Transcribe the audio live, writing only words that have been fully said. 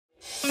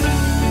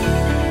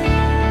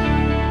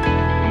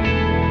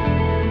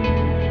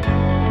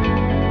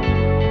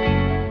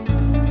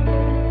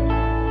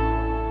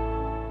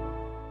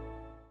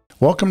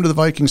Welcome to the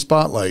Viking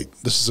Spotlight.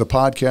 This is a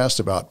podcast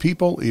about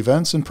people,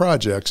 events, and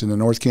projects in the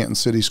North Canton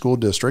City School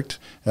District,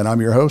 and I'm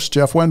your host,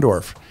 Jeff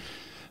Wendorf.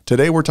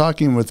 Today we're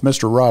talking with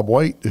Mr. Rob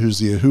White, who's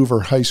the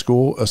Hoover High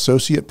School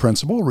Associate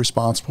Principal,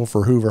 responsible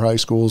for Hoover High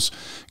School's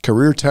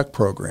Career Tech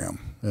program.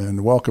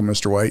 And welcome,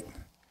 Mr. White.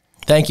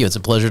 Thank you. It's a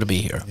pleasure to be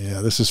here.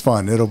 Yeah, this is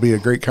fun. It'll be a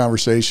great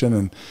conversation,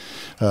 and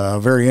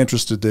very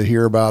interested to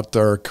hear about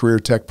our Career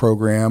Tech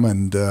program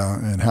and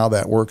how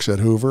that works at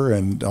Hoover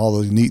and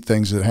all the neat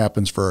things that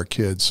happens for our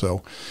kids.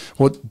 So,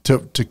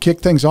 to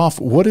kick things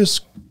off, what is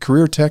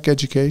Career Tech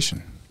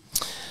education?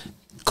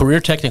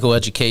 Career Technical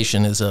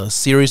Education is a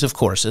series of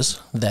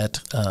courses that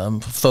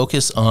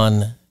focus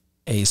on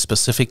a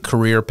specific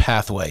career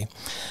pathway.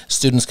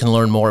 Students can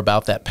learn more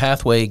about that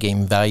pathway,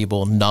 gain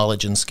valuable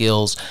knowledge and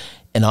skills,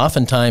 and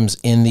oftentimes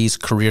in these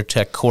career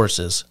tech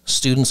courses,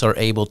 students are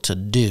able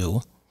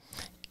to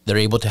they're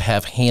able to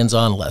have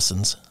hands-on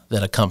lessons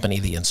that accompany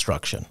the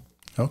instruction.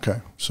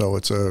 Okay, so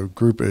it's a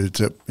group,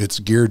 it's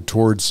geared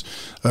towards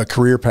a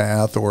career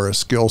path or a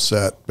skill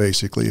set,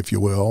 basically, if you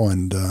will.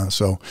 And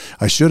so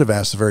I should have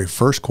asked the very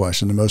first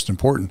question, the most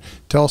important.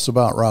 Tell us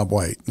about Rob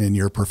White in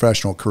your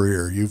professional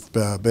career. You've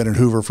been at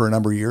Hoover for a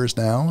number of years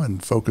now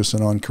and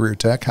focusing on career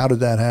tech. How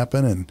did that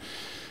happen, and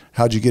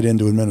how'd you get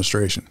into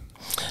administration?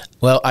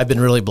 Well, I've been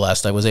really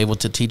blessed. I was able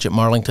to teach at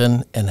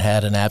Marlington and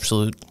had an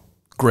absolute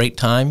great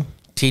time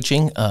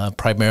teaching,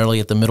 primarily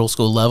at the middle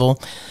school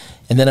level.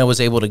 And then I was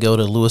able to go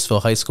to Louisville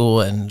High School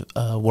and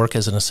work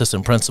as an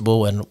assistant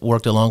principal and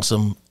worked along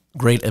some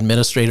great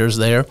administrators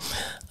there.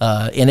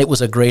 And it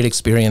was a great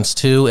experience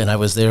too. And I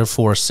was there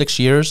for 6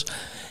 years.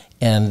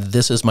 And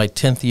this is my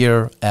 10th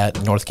year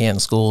at North Canton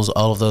Schools,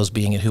 all of those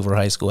being at Hoover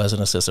High School as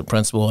an assistant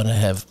principal. And I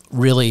have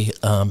really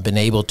been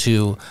able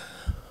to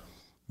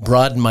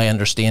broaden my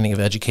understanding of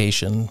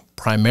education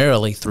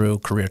primarily through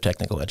career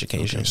technical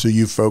education. Okay, so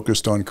you've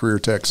focused on career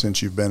tech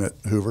since you've been at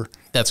Hoover?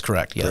 That's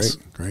correct, yes.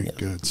 Great, yeah.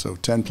 Good. So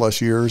 10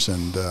 plus years,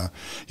 and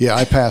yeah,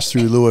 I passed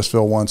through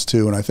Louisville once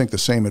too, and I think the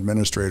same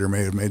administrator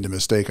may have made the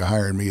mistake of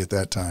hiring me at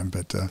that time,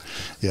 but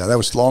yeah, that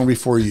was long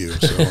before you,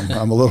 so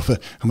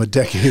I'm a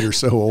decade or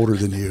so older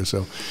than you.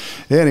 So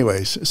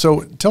anyways,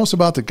 so tell us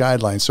about the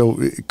guidelines. So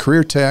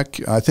career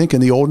tech, I think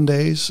in the olden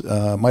days,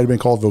 might have been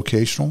called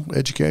vocational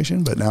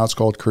education, but now it's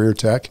called career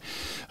tech.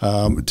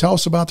 Tell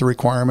us about the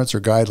requirements or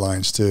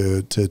guidelines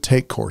to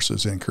take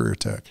courses in career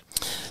tech.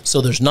 So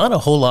there's not a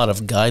whole lot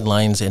of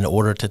guidelines in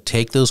order to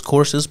take those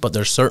courses, but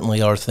there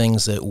certainly are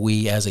things that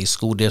we as a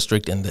school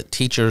district and that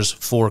teachers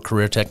for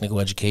career technical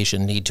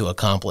education need to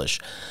accomplish.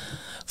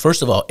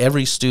 First of all,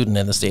 every student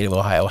in the state of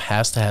Ohio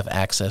has to have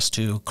access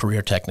to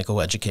career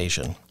technical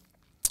education.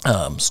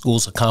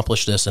 Schools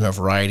accomplish this in a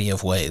variety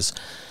of ways.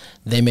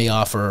 They may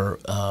offer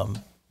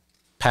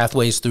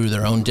pathways through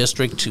their own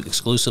district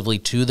exclusively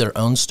to their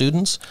own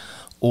students,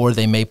 or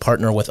they may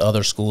partner with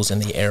other schools in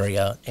the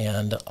area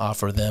and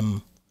offer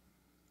them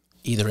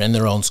either in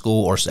their own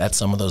school or at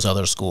some of those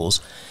other schools.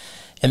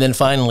 And then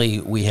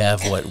finally, we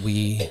have what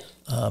we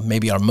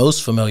maybe are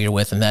most familiar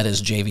with, and that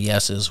is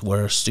JVSs,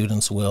 where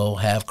students will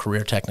have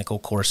career technical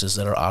courses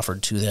that are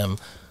offered to them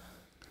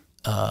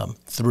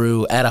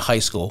at a high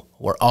school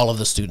where all of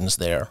the students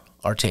there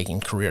are taking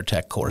career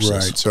tech courses.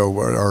 Right, so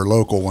our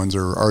local ones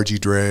are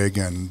RG Drag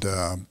and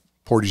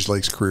Portage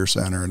Lakes Career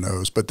Center and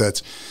those, but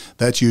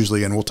that's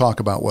usually, and we'll talk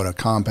about what a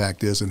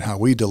compact is and how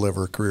we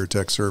deliver career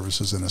tech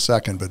services in a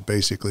second, but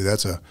basically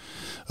that's a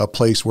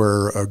place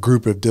where a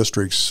group of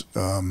districts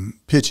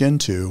pitch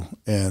into,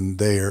 and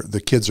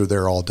the kids are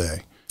there all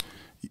day.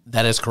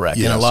 That is correct.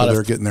 Yeah, and so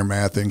they're getting their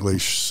math,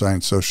 English,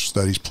 science, social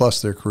studies,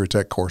 plus their career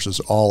tech courses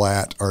all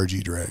at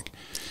RG Drag.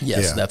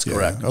 Yes, yeah, that's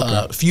correct.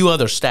 Okay. A few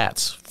other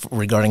stats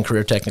regarding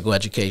career technical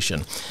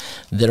education.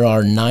 There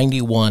are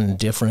 91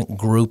 different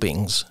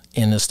groupings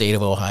in the state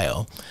of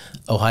Ohio.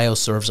 Ohio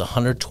serves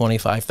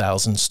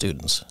 125,000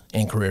 students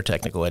in career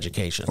technical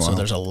education. Wow. So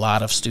there's a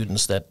lot of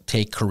students that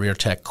take career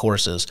tech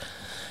courses.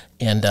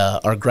 And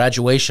our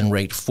graduation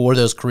rate for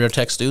those career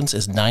tech students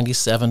is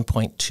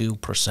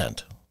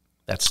 97.2%.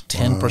 That's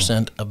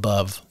 10%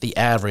 above the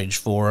average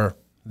for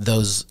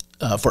those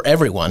for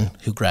everyone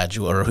who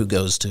graduates or who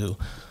goes to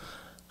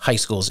high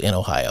schools in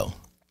Ohio.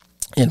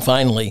 And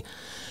finally,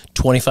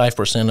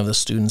 25% of the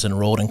students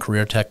enrolled in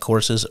career tech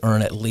courses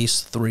earn at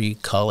least 3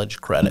 college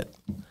credit.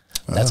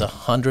 That's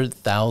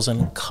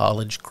 100,000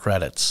 college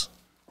credits.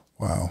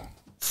 Wow.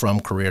 From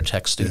career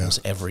tech students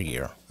every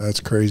year. That's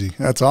crazy.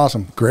 That's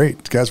awesome.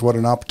 Great. Guys, what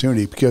an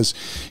opportunity, because,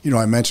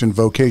 I mentioned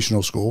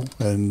vocational school,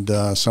 and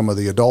some of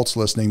the adults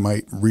listening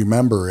might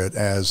remember it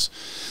as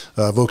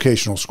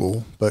vocational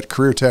school, but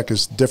career tech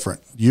is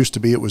different. Used to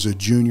be it was a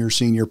junior,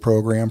 senior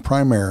program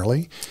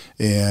primarily,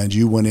 and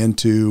you went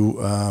into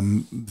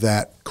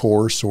that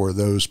course or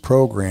those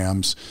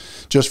programs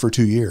just for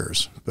 2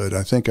 years. But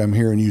I think I'm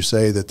hearing you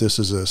say that this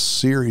is a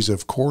series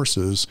of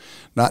courses,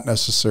 not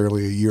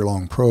necessarily a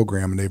year-long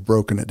program, and they've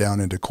broken it down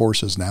into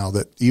courses now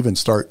that even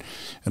start,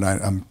 and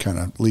I'm kind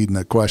of leading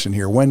the question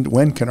here,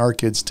 when can our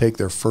kids take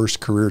their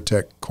first career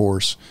tech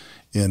course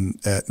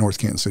at North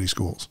Canton City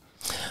Schools?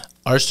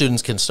 Our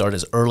students can start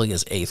as early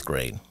as 8th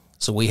grade.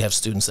 So we have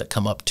students that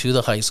come up to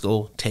the high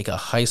school, take a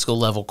high school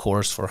level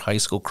course for high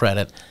school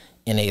credit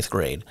in 8th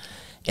grade.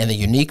 And the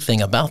unique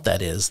thing about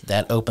that is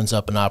that opens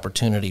up an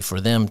opportunity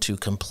for them to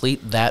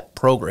complete that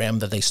program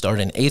that they start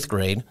in 8th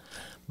grade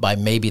by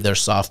maybe their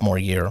sophomore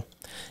year.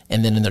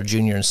 And then in their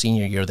junior and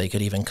senior year, they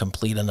could even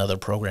complete another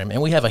program.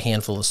 And we have a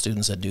handful of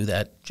students that do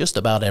that just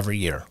about every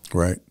year.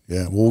 Right.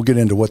 Yeah. Well, we'll get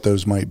into what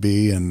those might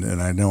be. And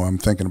I know I'm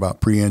thinking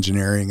about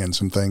pre-engineering and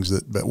some things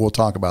but we'll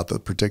talk about the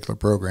particular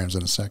programs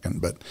in a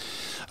second. But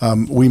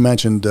we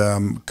mentioned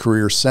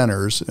career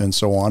centers and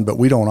so on, but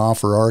we don't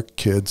offer our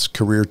kids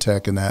career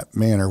tech in that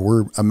manner.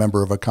 We're a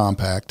member of a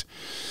compact,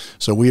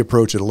 so we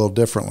approach it a little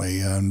differently.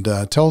 And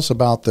tell us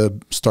about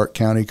the Stark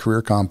County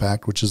Career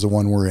Compact, which is the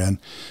one we're in.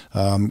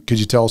 Could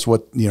you tell us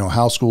what,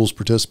 how schools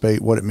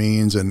participate, what it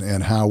means,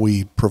 and how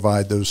we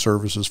provide those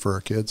services for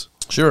our kids?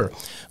 Sure.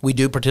 We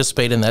do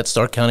participate in that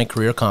Stark County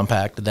Career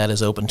Compact. That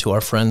is open to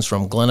our friends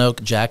from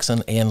GlenOak,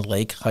 Jackson, and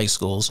Lake high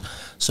schools.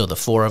 So the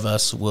 4 of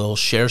us will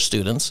share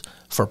students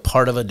for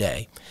part of a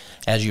day.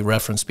 As you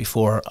referenced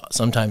before,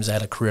 sometimes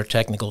at a Career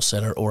Technical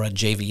Center or a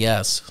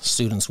JVS,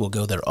 students will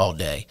go there all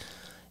day.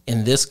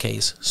 In this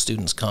case,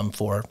 students come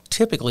for,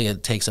 typically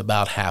it takes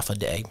about half a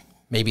day,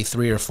 maybe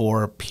 3 or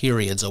 4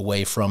 periods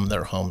away from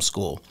their home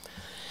school.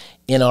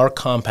 In our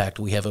compact,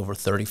 we have over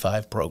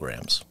 35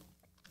 programs.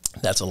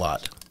 That's a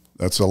lot.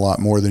 That's a lot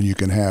more than you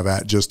can have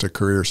at just a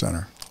career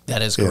center.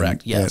 That is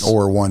correct, yes.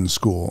 Or one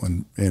school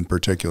in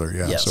particular,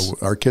 yeah. Yes. So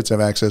our kids have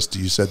access to,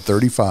 you said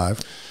 35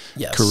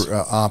 yes.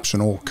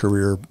 Optional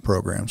career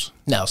programs.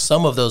 Now,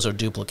 some of those are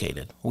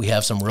duplicated. We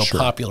have some real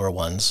popular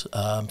ones.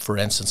 For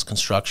instance,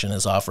 construction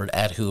is offered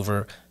at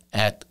Hoover,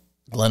 at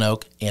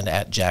GlenOak, and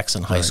at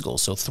Jackson High School.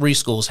 So 3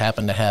 schools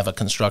happen to have a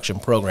construction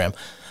program.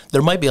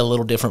 There might be a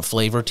little different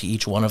flavor to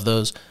each one of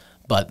those,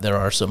 but there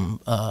are some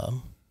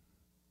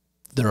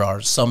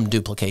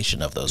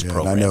duplication of those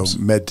programs. And I know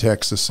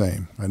MedTech's the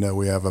same. I know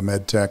we have a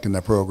MedTech in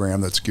the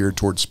program that's geared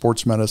towards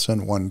sports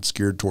medicine, one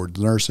geared towards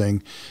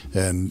nursing,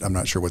 and I'm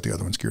not sure what the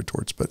other one's geared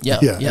towards. But yeah,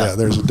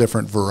 there's a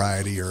different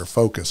variety or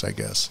focus, I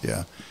guess.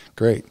 Yeah,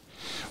 great.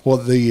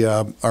 Well,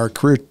 our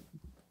Career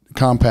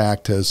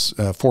Compact has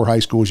 4 high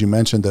schools. You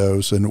mentioned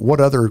those. And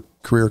what other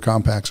career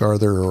compacts are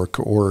there or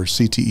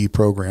CTE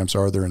programs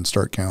are there in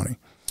Stark County?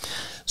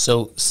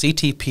 So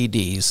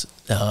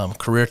CTPDs,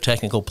 Career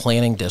Technical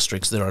Planning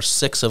Districts, there are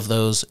 6 of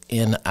those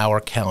in our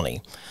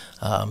county.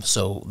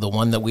 So the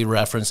one that we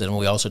referenced, and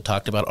we also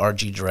talked about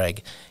RG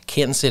Dreg.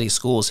 Canton City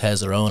Schools has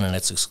their own, and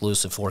it's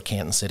exclusive for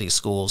Canton City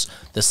Schools.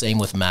 The same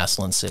with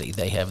Massillon City.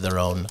 They have their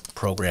own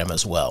program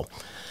as well.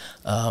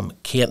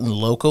 Canton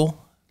Local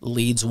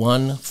leads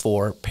one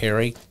for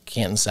Perry,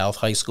 Canton South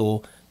High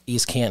School,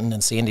 East Canton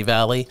and Sandy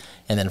Valley,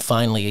 and then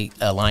finally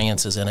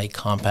Alliance is in a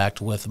compact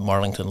with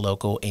Marlington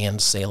Local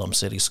and Salem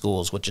City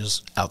Schools, which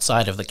is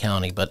outside of the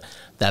county, but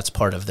that's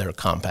part of their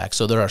compact.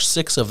 So there are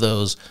 6 of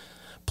those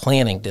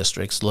planning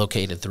districts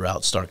located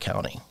throughout Stark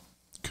County.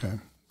 Okay,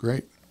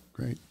 great.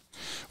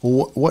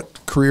 Well,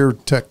 what career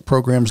tech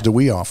programs do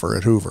we offer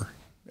at Hoover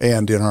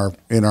and in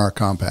our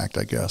compact,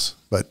 I guess?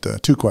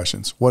 But 2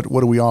 questions. What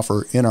do we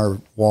offer in our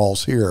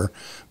walls here,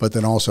 but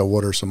then also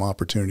what are some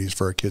opportunities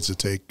for our kids to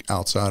take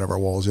outside of our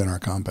walls in our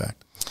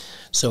compact?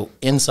 So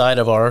inside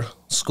of our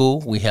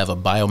school, we have a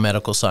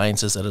biomedical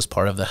sciences that is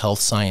part of the health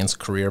science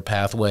career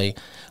pathway.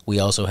 We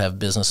also have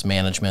business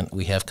management.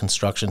 We have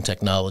construction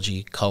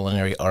technology,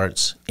 culinary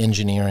arts,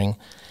 engineering,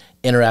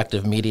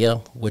 interactive media,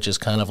 which is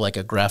kind of like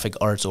a graphic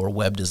arts or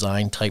web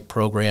design type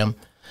program,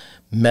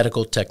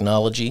 medical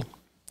technology,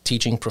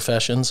 teaching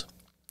professions,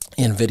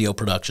 and video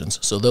productions.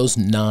 So those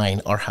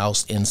 9 are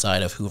housed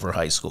inside of Hoover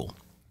High School.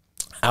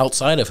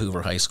 Outside of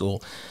Hoover High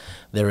School,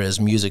 there is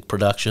music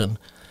production,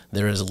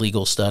 there is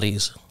legal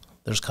studies,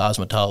 there's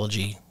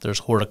cosmetology, there's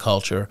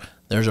horticulture,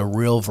 there's a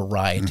real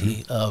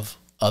variety of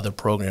other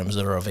programs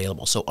that are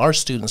available. So our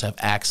students have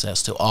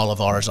access to all of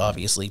ours,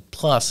 obviously,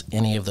 plus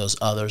any of those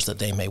others that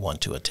they may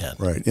want to attend.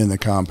 Right, in the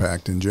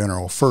compact in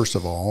general, first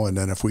of all, and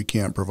then if we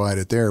can't provide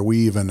it there, we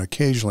even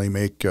occasionally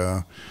make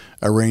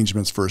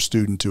arrangements for a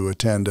student to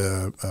attend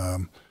a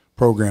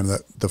program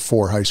that the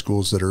 4 high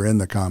schools that are in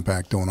the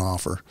compact don't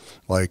offer,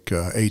 like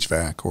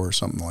HVAC or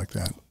something like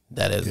that.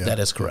 That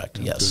is correct,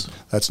 yes. Good.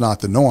 That's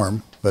not the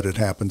norm, but it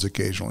happens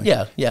occasionally.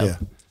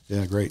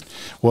 Yeah, great.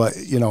 Well,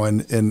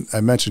 and I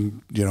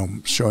mentioned,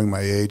 showing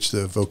my age,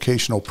 the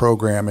vocational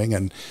programming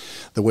and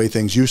the way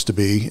things used to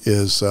be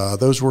is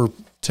those were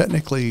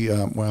technically, I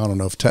don't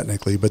know if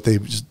technically, but they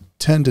just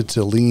tended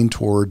to lean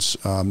towards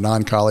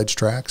non-college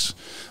tracks,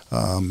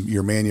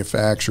 your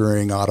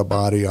manufacturing, auto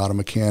body, auto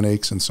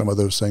mechanics, and some of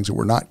those things that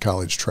were not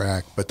college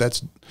track, but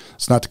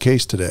it's not the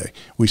case today.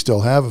 We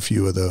still have a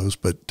few of those,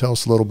 but tell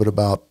us a little bit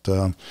about,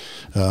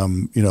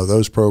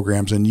 those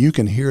programs, and you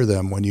can hear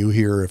them when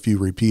if you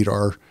repeat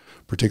our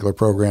particular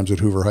programs at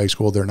Hoover High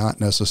School. They're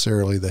not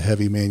necessarily the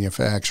heavy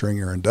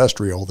manufacturing or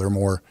industrial, they're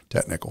more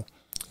technical.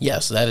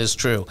 Yes, that is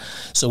true.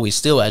 So we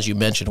still, as you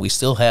mentioned, we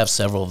still have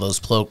several of those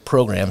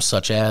programs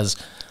such as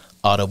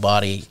auto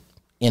body,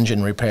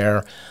 engine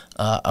repair,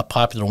 A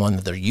popular one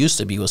that there used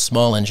to be was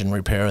small engine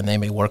repair, and they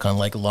may work on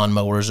like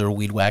lawnmowers or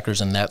weed whackers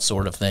and that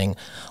sort of thing.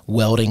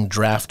 Welding,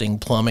 drafting,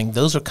 plumbing,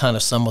 those are kind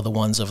of some of the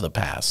ones of the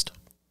past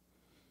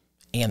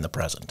and the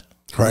present.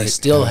 Right. We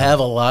still have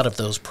a lot of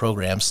those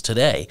programs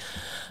today,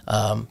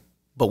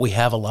 but we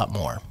have a lot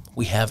more.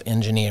 We have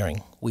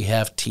engineering, we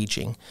have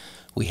teaching,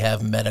 we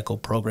have medical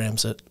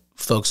programs that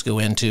folks go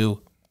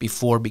into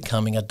before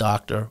becoming a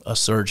doctor, a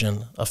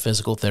surgeon, a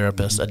physical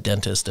therapist, a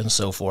dentist, and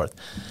so forth.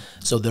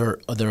 So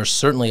there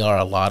certainly are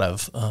a lot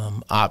of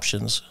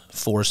options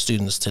for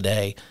students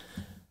today.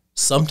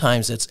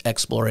 Sometimes it's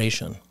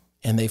exploration,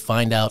 and they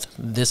find out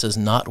this is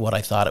not what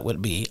I thought it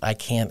would be. I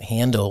can't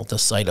handle the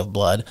sight of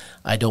blood.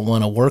 I don't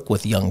want to work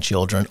with young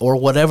children, or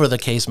whatever the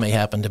case may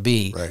happen to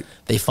be. Right.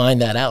 They find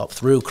that out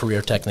through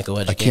career technical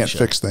education. I can't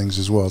fix things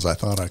as well as I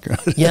thought I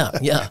could. Yeah.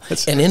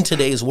 And in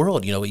today's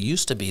world, it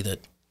used to be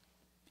that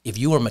if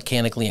you were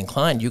mechanically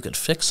inclined, you could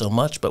fix so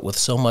much, but with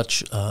so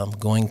much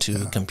going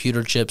to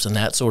computer chips and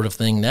that sort of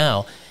thing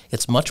now,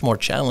 it's much more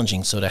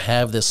challenging. So to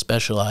have this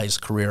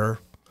specialized career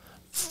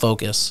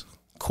focus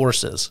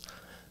courses,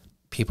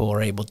 people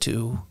are able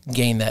to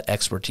gain that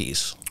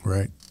expertise.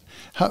 Right.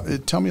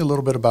 Tell me a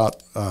little bit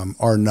about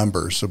our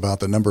numbers, about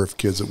the number of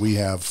kids that we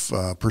have,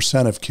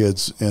 percent of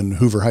kids in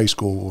Hoover High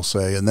School, we'll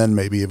say, and then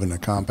maybe even a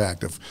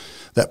compact of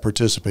that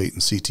participate in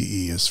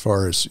CTE, as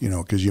far as,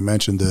 because you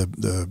mentioned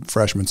the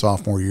freshman,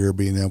 sophomore year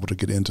being able to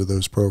get into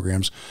those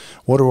programs.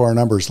 What do our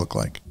numbers look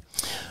like?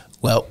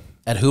 Well,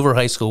 at Hoover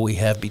High School, we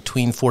have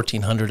between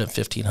 1,400 and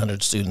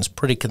 1,500 students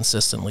pretty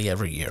consistently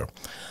every year.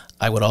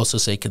 I would also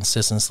say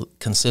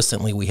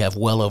consistently we have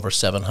well over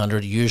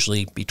 700,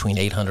 usually between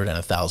 800 and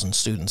 1,000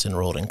 students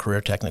enrolled in career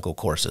technical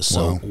courses.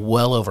 So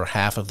well over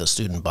half of the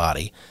student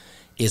body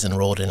is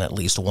enrolled in at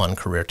least one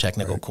career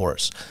technical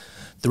course.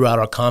 Throughout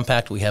our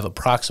compact, we have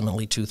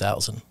approximately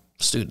 2,000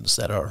 students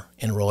that are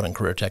enrolled in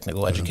career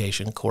technical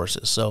education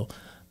courses. So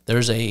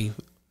there's a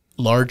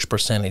large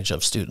percentage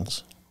of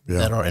students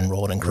that are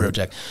enrolled in career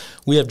tech.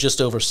 We have just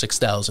over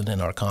 6,000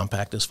 in our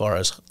compact as far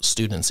as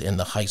students in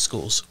the high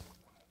schools.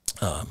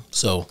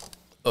 So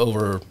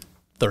over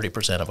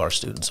 30% of our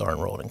students are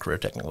enrolled in career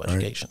technical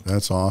education.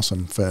 That's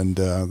awesome, and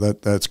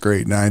that's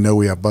great. Now I know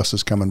we have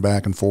buses coming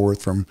back and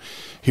forth from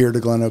here to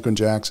GlenOak and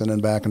Jackson,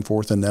 and back and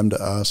forth, and them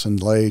to us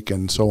and Lake,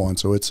 and so on.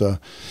 So it's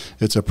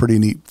a pretty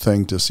neat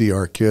thing to see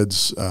our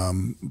kids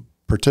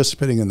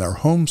participating in their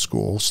home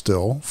school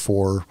still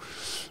for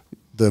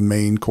the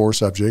main core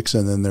subjects,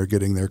 and then they're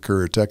getting their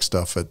career tech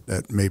stuff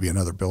at maybe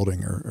another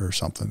building or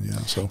something.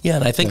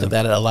 And I think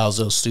that allows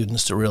those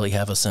students to really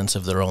have a sense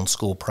of their own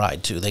school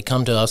pride too. They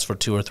come to us for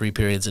 2 or 3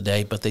 periods a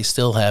day, but they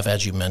still have,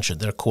 as you mentioned,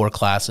 their core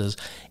classes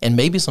and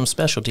maybe some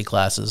specialty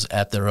classes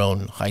at their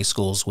own high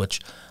schools, which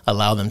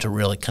allow them to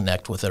really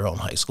connect with their own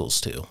high schools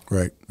too.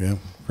 Right. Yeah.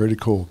 Pretty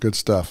cool. Good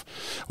stuff.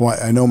 Well,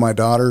 I know my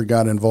daughter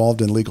got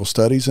involved in legal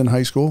studies in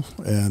high school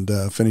and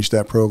finished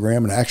that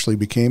program and actually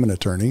became an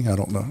attorney. I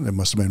don't know. It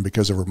must have been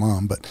because of her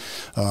mom, but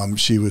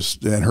she was,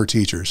 and her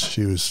teachers.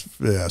 She was,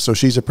 so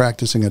she's a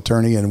practicing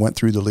attorney and went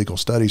through the legal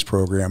studies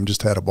program,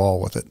 just had a ball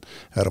with it,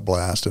 had a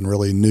blast, and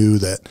really knew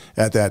that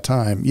at that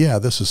time,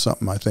 this is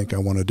something I think I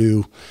want to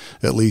do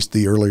at least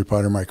the earlier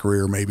part of my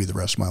career, maybe the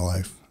rest of my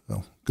life.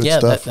 So good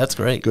stuff. That's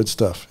great. Good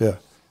stuff. Yeah.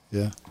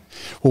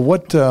 Well,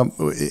 what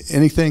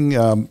anything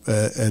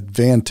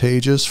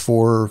advantageous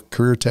for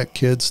career tech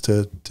kids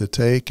to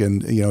take?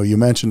 And you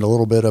mentioned a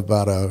little bit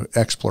about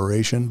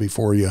exploration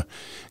before you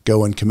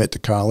go and commit to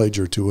college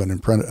or to an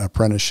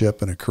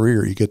apprenticeship and a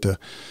career. You get to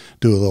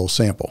do a little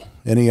sample.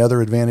 Any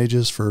other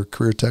advantages for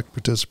career tech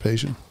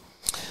participation?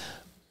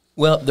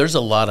 Well, there's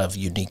a lot of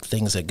unique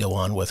things that go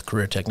on with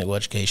career technical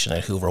education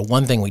at Hoover.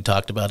 One thing we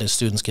talked about is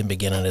students can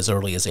begin in as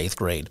early as 8th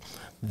grade.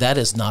 That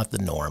is not the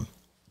norm.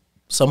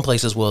 Some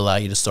places will allow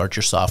you to start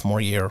your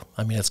sophomore year.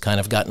 I mean, it's kind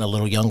of gotten a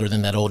little younger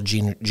than that old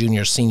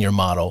junior-senior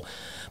model.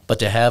 But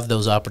to have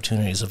those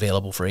opportunities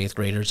available for 8th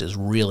graders is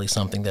really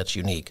something that's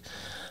unique.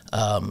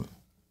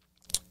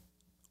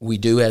 We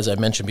do, as I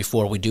mentioned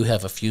before, we do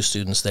have a few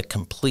students that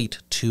complete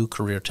 2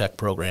 career tech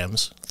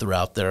programs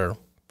throughout their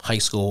high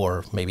school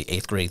or maybe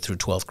 8th grade through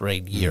 12th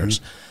grade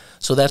years.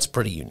 So that's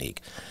pretty unique.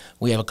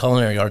 We have a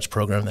culinary arts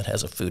program that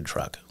has a food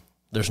truck.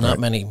 There's not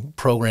many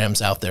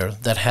programs out there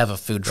that have a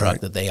food truck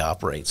that they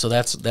operate. So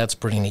that's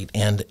pretty neat.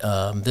 And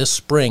this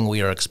spring,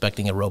 we are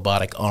expecting a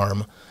robotic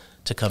arm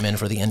to come in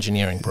for the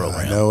engineering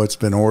program. I know it's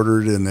been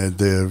ordered, and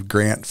the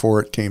grant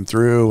for it came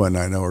through, and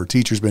I know our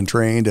teacher's been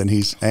trained, and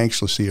he's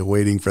anxiously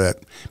awaiting for that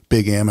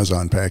big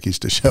Amazon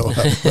package to show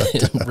up.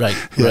 But,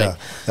 right.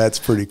 That's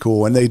pretty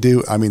cool. And they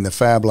do, I mean, the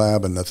Fab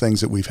Lab and the things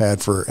that we've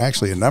had for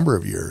actually a number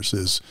of years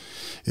is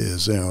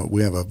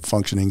we have a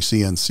functioning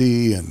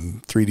CNC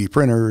and 3D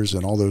printers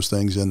and all those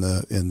things in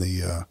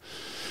the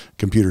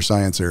computer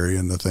science area,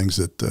 and the things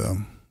that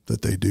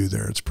they do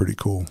there. It's pretty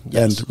cool.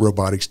 Yes. And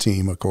robotics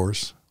team, of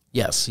course.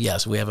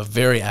 Yes. We have a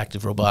very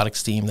active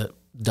robotics team that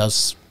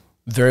does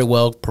very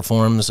well,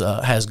 performs,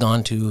 has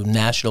gone to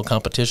national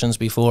competitions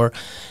before.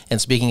 And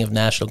speaking of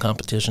national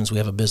competitions, we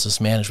have a business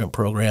management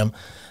program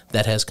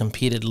that has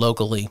competed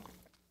locally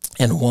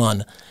and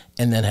won,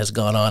 and then has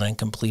gone on and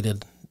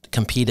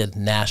competed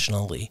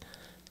nationally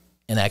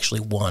and actually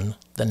won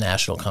the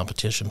national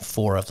competition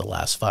 4 of the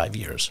last 5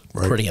 years.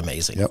 Right. Pretty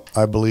amazing. Yep,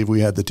 I believe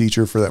we had the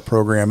teacher for that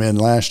program in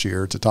last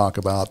year to talk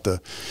about the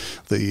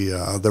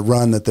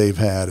run that they've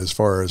had as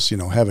far as, you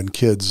know, having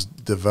kids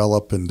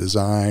develop and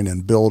design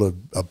and build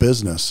a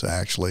business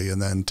actually,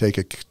 and then take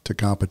it to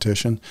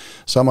competition.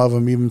 Some of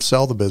them even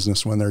sell the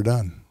business when they're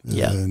done.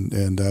 Yeah,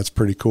 and that's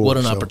pretty cool. What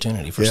an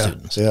opportunity for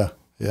students.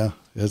 Yeah,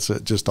 it's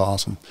just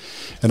awesome.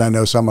 And I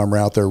know some of them are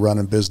out there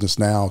running business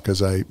now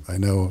because I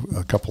know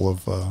a couple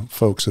of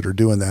folks that are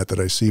doing that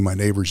I see my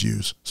neighbors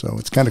use. So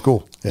it's kind of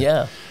cool.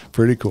 Yeah.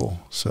 Pretty cool.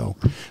 So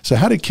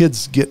how do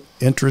kids get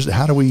interested?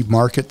 How do we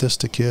market this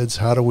to kids?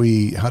 How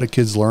do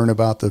kids learn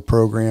about the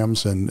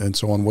programs and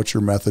so on? What's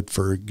your method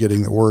for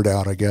getting the word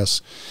out, I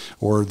guess,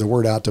 or the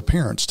word out to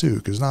parents too?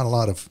 Because not a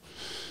lot of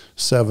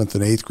 7th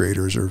and 8th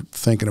graders are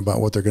thinking about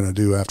what they're going to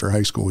do after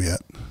high school yet.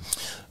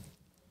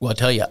 Well, I'll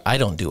tell you, I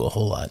don't do a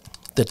whole lot.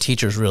 The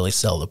teachers really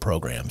sell the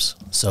programs.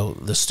 So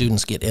the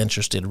students get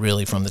interested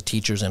really from the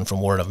teachers and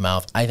from word of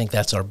mouth. I think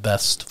that's our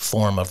best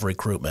form of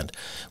recruitment.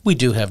 We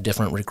do have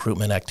different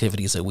recruitment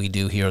activities that we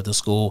do here at the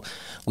school.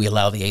 We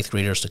allow the 8th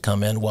graders to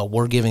come in while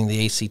we're giving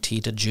the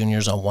ACT to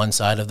juniors on one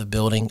side of the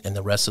building and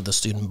the rest of the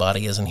student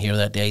body isn't here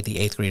that day. The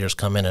 8th graders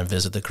come in and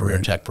visit the Career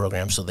Tech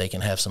program so they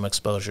can have some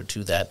exposure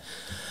to that.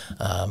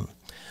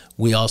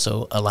 We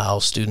also allow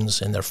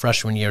students in their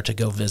freshman year to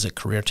go visit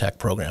Career Tech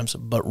programs,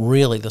 but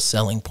really the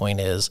selling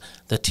point is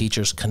the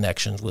teachers'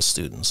 connections with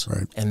students.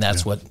 Right. And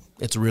that's what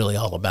it's really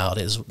all about,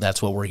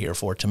 that's what we're here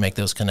for, to make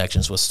those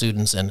connections with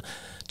students and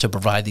to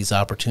provide these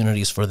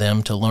opportunities for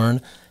them to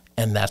learn,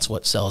 and that's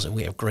what sells it.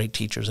 We have great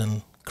teachers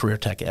in Career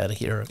Tech Ed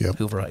here at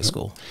Hoover High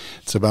School.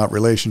 It's about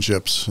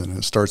relationships, and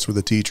it starts with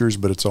the teachers,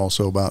 but it's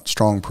also about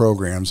strong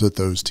programs that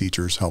those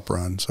teachers help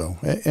run. So,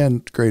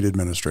 and great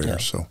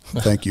administrators. Yeah.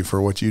 So thank you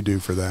for what you do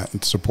for that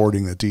and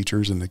supporting the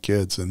teachers and the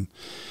kids.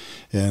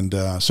 And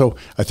so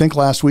I think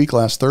last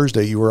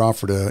Thursday, you were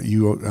offered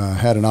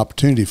had an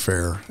opportunity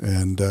fair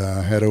and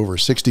had over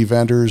 60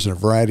 vendors in a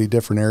variety of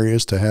different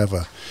areas to have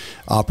a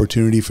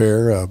opportunity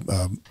fair.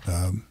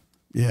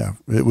 Yeah,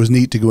 it was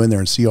neat to go in there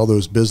and see all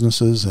those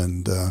businesses,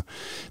 and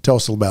tell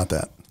us a little about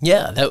that.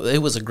 Yeah,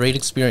 it was a great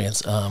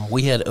experience.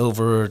 We had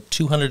over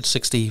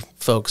 260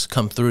 folks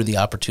come through the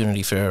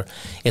Opportunity Fair.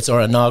 It's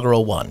our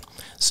inaugural one,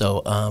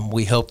 so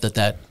we hope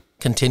that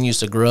continues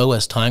to grow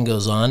as time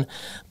goes on.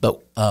 But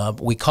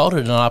we called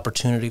it an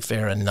Opportunity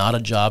Fair and not a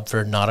job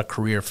fair, not a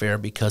career fair,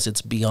 because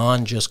it's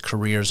beyond just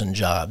careers and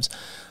jobs.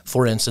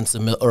 For instance,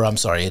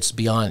 it's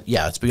beyond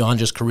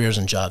just careers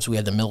and jobs. We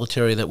had the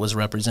military that was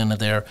represented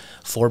there.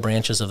 4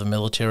 branches of the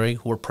military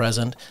were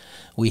present.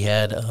 We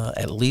had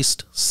at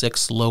least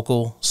 6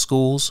 local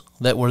schools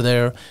that were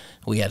there.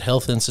 We had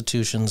health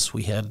institutions.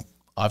 We had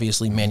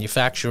obviously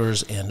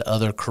manufacturers and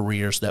other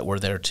careers that were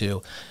there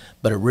too.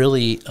 But it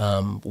really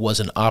was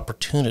an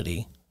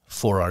opportunity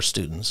for our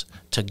students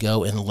to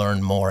go and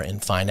learn more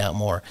and find out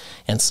more.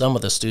 And some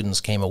of the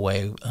students came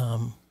away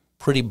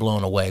pretty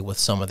blown away with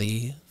some of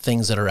the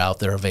things that are out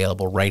there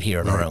available right here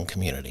in our own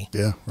community.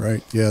 Yeah,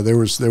 right. Yeah, there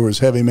was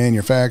heavy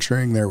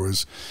manufacturing. There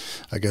was,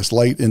 I guess,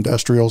 light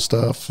industrial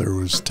stuff. There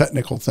was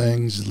technical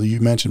things. You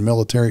mentioned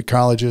military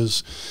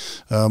colleges.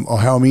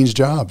 Ohio Means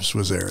Jobs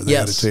was there. They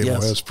had a table.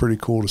 That was pretty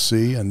cool to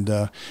see.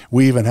 And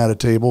we even had a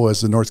table,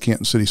 as the North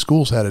Canton City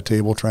Schools had a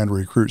table, trying to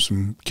recruit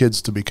some kids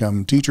to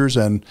become teachers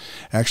and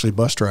actually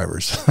bus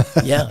drivers.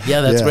 yeah,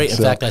 that's great. In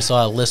fact, I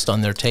saw a list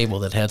on their table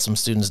that had some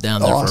students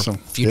down there for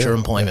future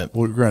employment.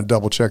 We're going to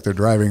double check their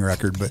driving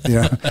record, but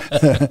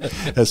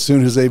as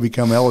soon as they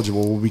become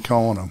eligible, we'll be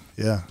calling them.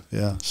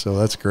 Yeah. So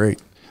that's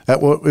great.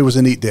 It was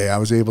a neat day. I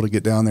was able to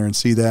get down there and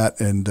see that,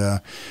 and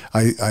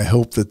I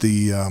hope that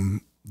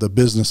the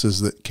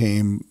businesses that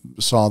came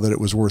saw that it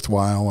was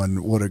worthwhile,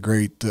 and what a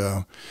great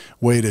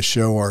way to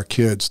show our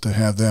kids, to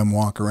have them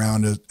walk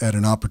around at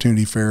an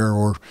opportunity fair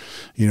or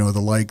the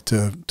like,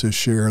 to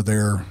share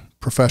their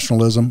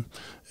professionalism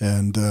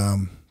and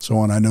so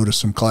on. I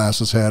noticed some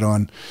classes had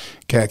on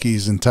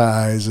khakis and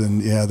ties,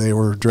 and they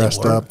were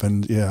dressed up,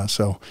 and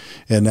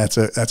and that's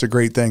a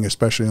great thing,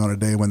 especially on a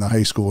day when the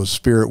high school is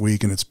Spirit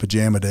Week and it's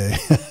pajama day.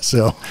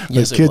 So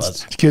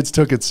kids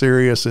took it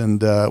serious,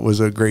 and it was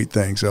a great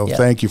thing. So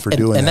thank you for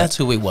doing that. And that's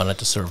who we wanted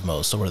to serve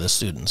most, so were the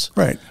students.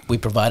 Right. We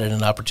provided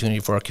an opportunity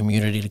for our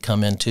community to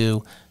come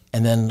into,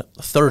 and then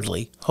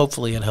thirdly,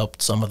 hopefully it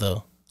helped some of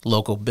the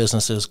local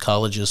businesses,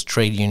 colleges,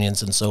 trade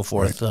unions, and so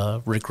forth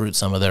recruit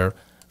some of their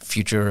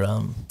future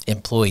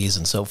employees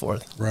and so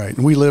forth. Right.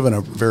 And we live in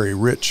a very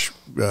rich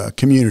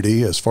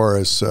community as far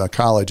as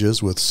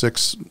colleges, with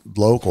 6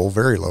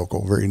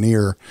 very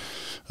near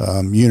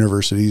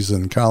universities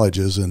and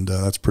colleges, and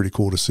that's pretty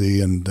cool to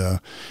see, and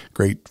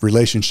great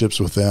relationships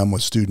with them,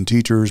 with student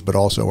teachers, but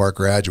also our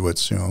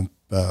graduates. A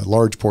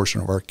large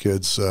portion of our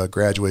kids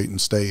graduate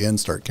and stay in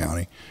Stark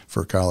County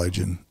for college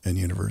and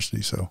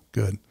university, so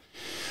good.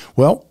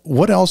 Well,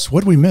 what else?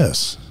 What did we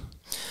miss?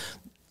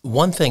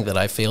 One thing that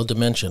I failed to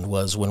mention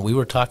was when we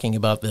were talking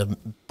about the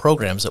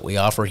programs that we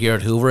offer here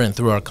at Hoover and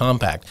through our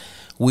compact,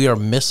 we are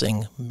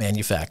missing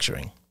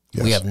manufacturing.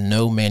 Yes. We have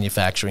no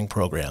manufacturing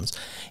programs.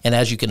 And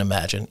as you can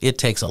imagine, it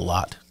takes a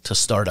lot to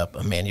start up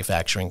a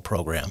manufacturing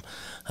program.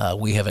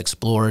 We have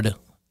explored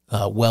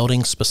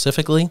welding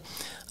specifically.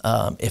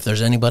 If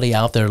there's anybody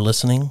out there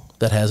listening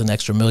that has an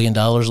extra $1 million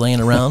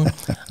laying around,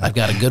 I've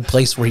got a good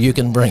place where you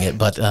can bring it.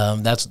 But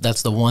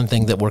that's the one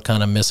thing that we're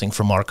kind of missing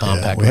from our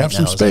compact. We have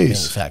some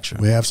space.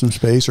 We have some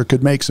space, or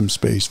could make some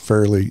space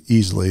fairly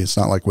easily. It's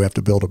not like we have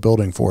to build a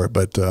building for it.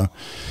 But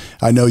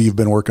I know you've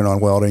been working on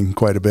welding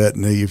quite a bit,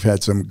 and you've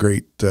had some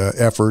great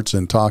efforts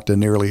and talked to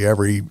nearly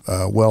every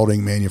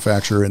welding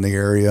manufacturer in the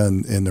area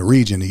and in the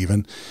region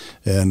even.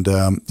 And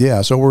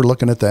so we're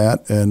looking at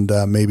that, and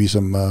maybe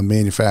some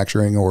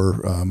manufacturing or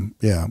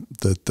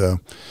that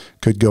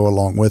could go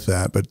along with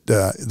that. But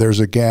there's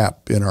a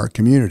gap in our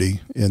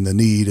community in the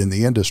need in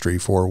the industry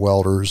for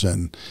welders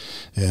and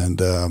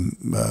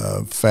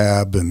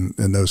fab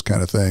and those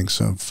kind of things.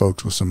 So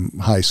folks with some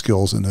high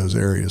skills in those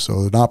areas. So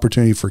an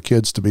opportunity for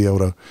kids to be able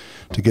to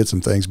get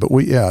some things. But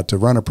to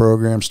run a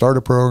program, start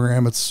a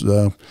program, it's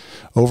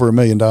over $1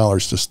 million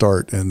to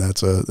start, and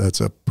that's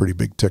a pretty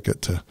big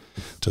ticket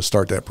to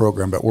start that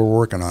program. But we're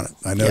working on it.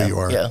 I know you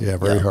are. Yeah,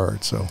 very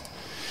hard. So.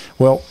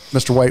 Well,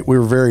 Mr. White, we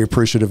were very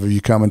appreciative of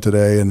you coming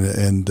today,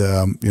 and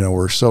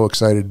we're so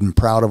excited and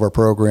proud of our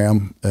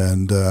program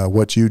and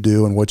what you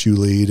do and what you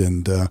lead.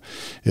 And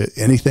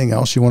anything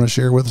else you want to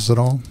share with us at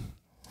all?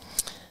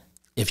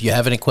 If you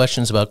have any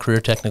questions about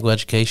career technical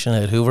education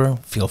at Hoover,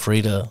 feel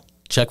free to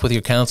check with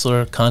your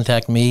counselor,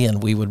 contact me,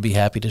 and we would be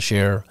happy to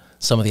share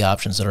some of the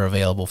options that are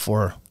available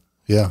for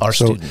our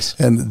students.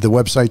 And the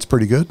website's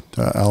pretty good.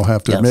 I'll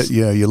have to admit,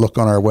 you look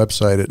on our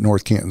website at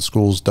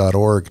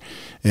northcantonschools.org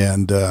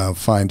and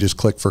just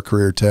click for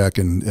Career Tech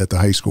and at the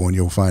high school, and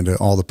you'll find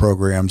all the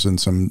programs and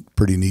some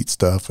pretty neat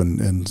stuff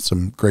and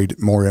some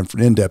great, more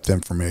in-depth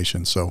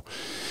information. So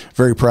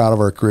very proud of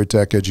our Career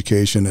Tech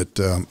education at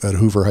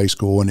Hoover High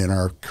School and in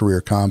our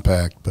Career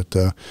Compact, but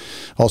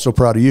also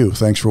proud of you.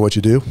 Thanks for what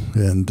you do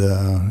and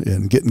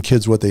getting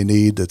kids what they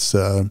need. That's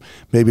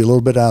maybe a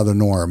little bit out of the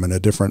norm and a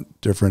different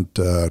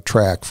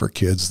track for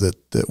kids that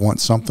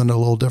want something a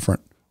little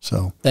different.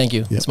 So thank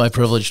you. It's my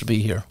privilege to be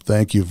here.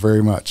 Thank you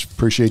very much.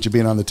 Appreciate you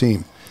being on the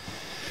team.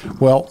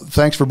 Well,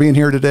 thanks for being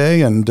here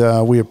today, and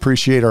we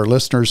appreciate our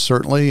listeners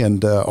certainly,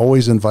 and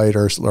always invite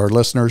our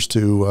listeners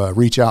to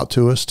reach out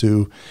to us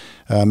to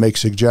make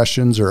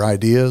suggestions or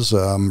ideas,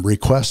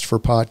 requests for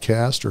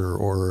podcast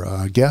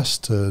or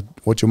guests,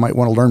 what you might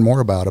want to learn more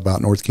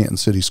about North Canton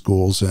City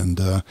Schools,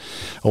 and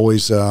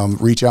always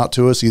reach out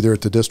to us either at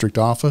the district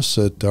office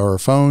at our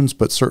phones,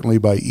 but certainly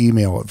by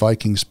email at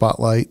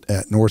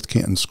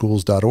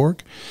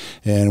vikingspotlight@northcantonschools.org.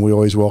 And we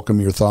always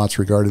welcome your thoughts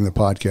regarding the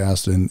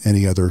podcast and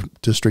any other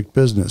district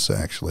business,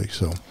 actually.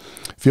 So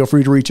feel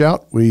free to reach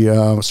out. We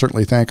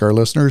certainly thank our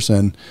listeners.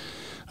 And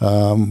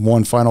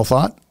one final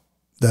thought,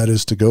 that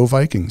is to go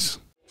Vikings.